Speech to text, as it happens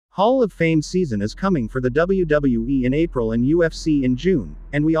Hall of Fame season is coming for the WWE in April and UFC in June,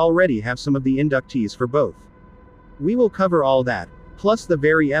 and we already have some of the inductees for both. We will cover all that, plus the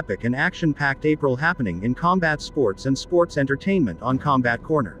very epic and action-packed April happening in combat sports and sports entertainment on Combat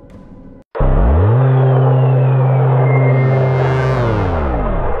Corner.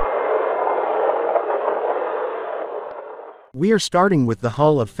 We are starting with the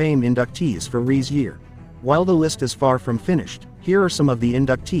Hall of Fame inductees for Rhee's year. While the list is far from finished, here are some of the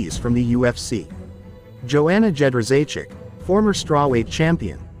inductees from the UFC. Joanna Jedrzejczyk, former strawweight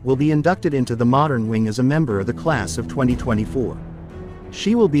champion, will be inducted into the modern wing as a member of the class of 2024.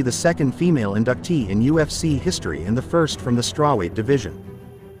 She will be the second female inductee in UFC history and the first from the strawweight division.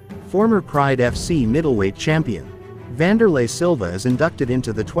 Former Pride FC middleweight champion, Vanderlei Silva is inducted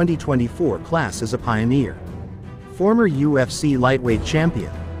into the 2024 class as a pioneer. Former UFC lightweight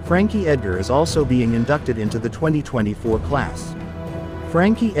champion, Frankie Edgar is also being inducted into the 2024 class.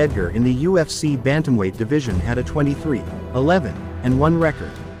 Frankie Edgar in the UFC bantamweight division had a 23-11-1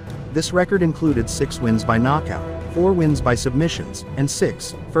 record. This record included 6 wins by knockout, 4 wins by submissions, and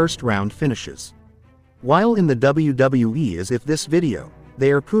 6 first-round finishes. While in the WWE as if this video,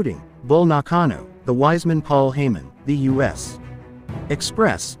 they are putting Bull Nakano, the Wiseman Paul Heyman, the U.S.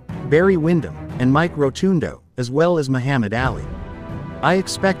 Express, Barry Windham, and Mike Rotundo, as well as Muhammad Ali. I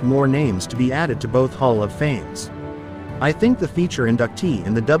expect more names to be added to both Hall of Fames. I think the feature inductee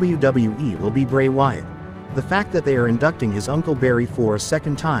in the WWE will be Bray Wyatt. The fact that they are inducting his uncle Barry for a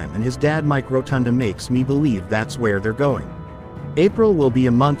second time and his dad Mike Rotunda makes me believe that's where they're going. April will be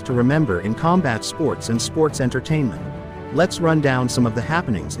a month to remember in combat sports and sports entertainment. Let's run down some of the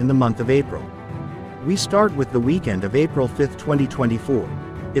happenings in the month of April. We start with the weekend of April 5, 2024.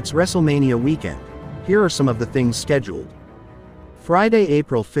 It's WrestleMania weekend. Here are some of the things scheduled. Friday,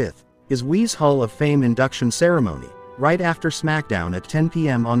 April 5th, is Whee's Hall of Fame induction ceremony, right after SmackDown at 10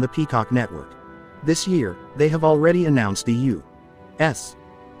 p.m. on the Peacock Network. This year, they have already announced the U.S.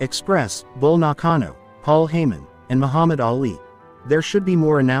 Express, Bull Nakano, Paul Heyman, and Muhammad Ali. There should be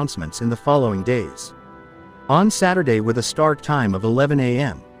more announcements in the following days. On Saturday with a start time of 11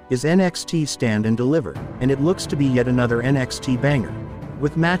 a.m., is NXT Stand and Deliver, and it looks to be yet another NXT banger,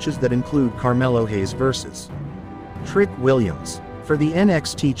 with matches that include Carmelo Hayes vs. Trick Williams. For the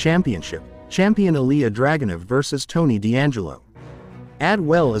NXT Championship, champion Ilya Dragunov vs. Tony D'Angelo. Add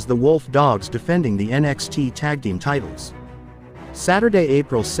well as the Wolf Dogs defending the NXT Tag Team titles. Saturday,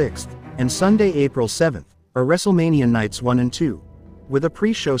 April 6th, and Sunday, April 7th, are WrestleMania Nights 1 and 2. With a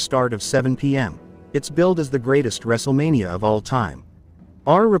pre-show start of 7 p.m., it's billed as the greatest WrestleMania of all time.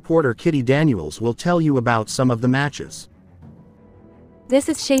 Our reporter Kitty Daniels will tell you about some of the matches. This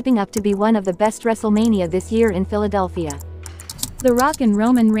is shaping up to be one of the best WrestleMania this year in Philadelphia. The Rock and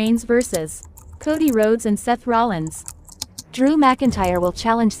Roman Reigns vs. Cody Rhodes and Seth Rollins. Drew McIntyre will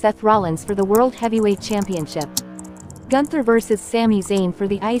challenge Seth Rollins for the World Heavyweight Championship. Gunther vs. Sami Zayn for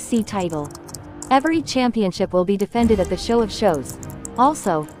the IC title. Every championship will be defended at the Show of Shows.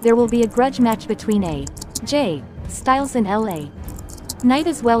 Also, there will be a grudge match between AJ Styles and LA Knight,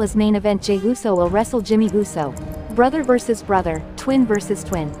 as well as main event Jey Uso will wrestle Jimmy Uso. Brother vs. brother, twin vs.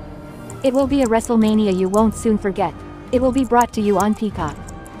 twin. It will be a WrestleMania you won't soon forget. It will be brought to you on Peacock.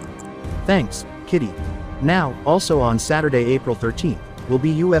 Thanks, Kitty. Now, also on Saturday, April 13th, will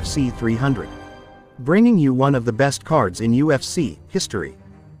be UFC 300. Bringing you one of the best cards in UFC history.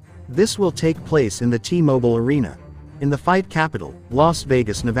 This will take place in the T-Mobile Arena, in the fight capital, Las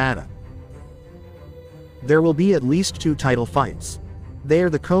Vegas, Nevada. There will be at least 2 title fights. They are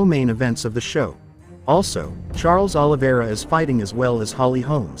the co-main events of the show. Also, Charles Oliveira is fighting, as well as Holly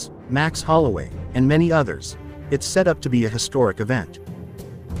Holmes, Max Holloway, and many others. It's set up to be a historic event.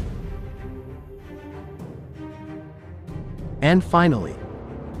 And finally,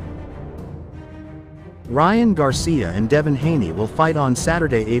 Ryan Garcia and Devin Haney will fight on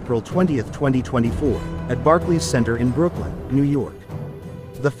Saturday, April 20th, 2024, at Barclays Center in Brooklyn, New York.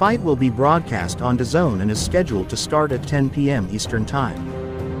 The fight will be broadcast on DAZN and is scheduled to start at 10 p.m. Eastern Time.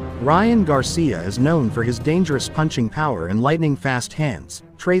 Ryan Garcia is known for his dangerous punching power and lightning-fast hands,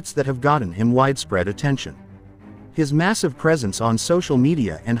 traits that have gotten him widespread attention. His massive presence on social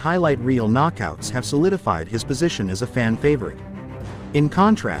media and highlight reel knockouts have solidified his position as a fan favorite. In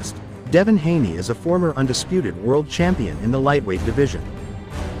contrast, Devin Haney is a former undisputed world champion in the lightweight division.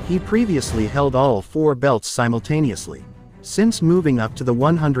 He previously held all 4 belts simultaneously. Since moving up to the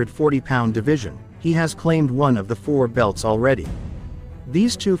 140-pound division, he has claimed one of the 4 belts already.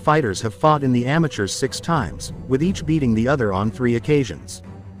 These 2 fighters have fought in the amateurs 6 times, with each beating the other on 3 occasions.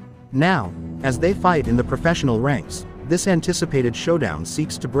 Now, as they fight in the professional ranks, this anticipated showdown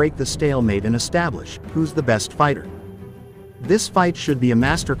seeks to break the stalemate and establish who's the best fighter. This fight should be a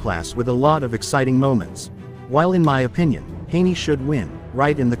masterclass with a lot of exciting moments. While in my opinion, Haney should win,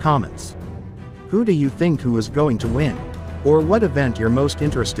 write in the comments. Who do you think who is going to win? Or what event you're most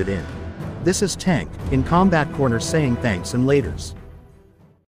interested in? This is Tank, in Combat Corner saying thanks and laters.